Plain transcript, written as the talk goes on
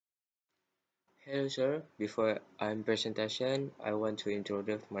Hello sir, before I'm presentation, I want to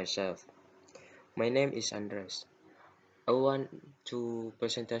introduce myself. My name is Andreas. I want to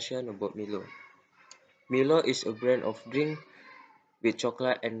presentation about Milo. Milo is a brand of drink with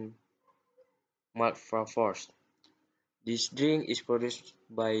chocolate and malt flavors. This drink is produced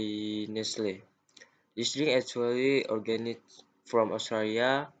by Nestle. This drink actually originates from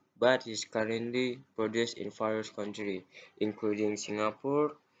Australia but is currently produced in various countries including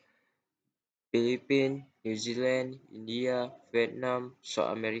Singapore, Philippines, New Zealand, India, Vietnam,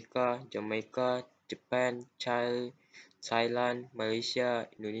 South America, Jamaica, Japan, Chile, Thailand, Malaysia,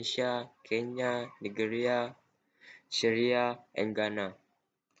 Indonesia, Kenya, Nigeria, Syria, and Ghana.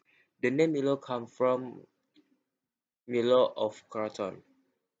 The name Milo comes from Milo of Croton.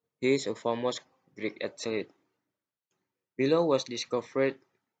 He is a famous Greek athlete. Milo was discovered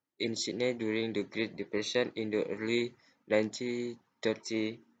in Sydney during the Great Depression in the early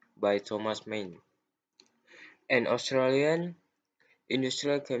 1930s by Thomas Main, an Australian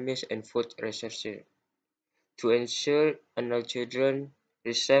industrial chemist and food researcher, to ensure all children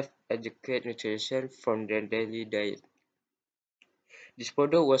receive adequate nutrition from their daily diet. This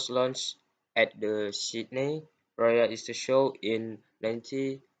product was launched at the Sydney Royal Easter Show in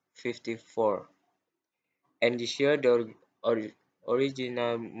 1954, and this year the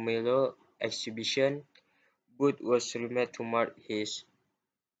original Milo exhibition booth was removed to mark his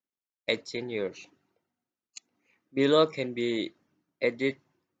 18 years. Milo can be added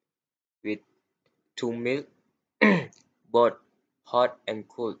with 2 milk, both hot and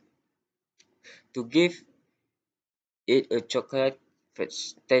cold, to give it a chocolate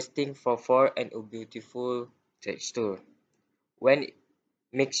tasting flavor and a beautiful texture. When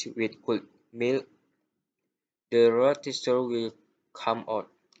mixed with cold milk, the raw texture will come out,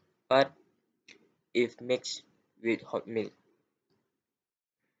 but if mixed with hot milk,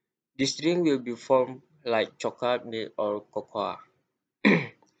 this drink will be formed like chocolate milk or cocoa.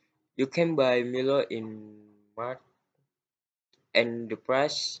 You can buy Milo in Mart, and the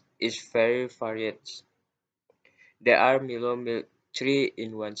price is very varied. There are Milo milk 3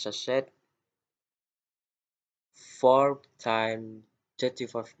 in 1 sachet, 4 times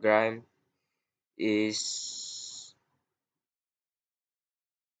 35 gram is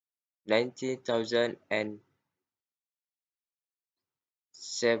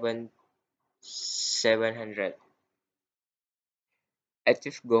 19,700.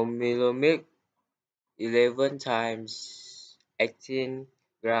 Active Gomilo milk 11 times 18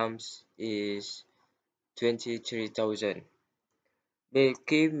 grams is 23,000.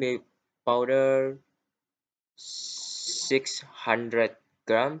 Milky milk powder 600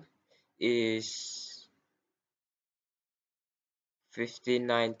 gram is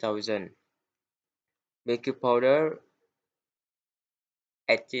 59,000. Milky powder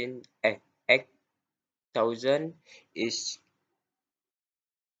 8,000 is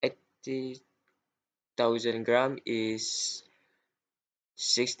 80,000 gram is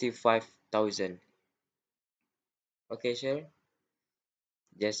 65,000. Okay, sir.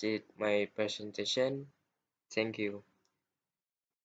 That's it. My presentation. Thank you.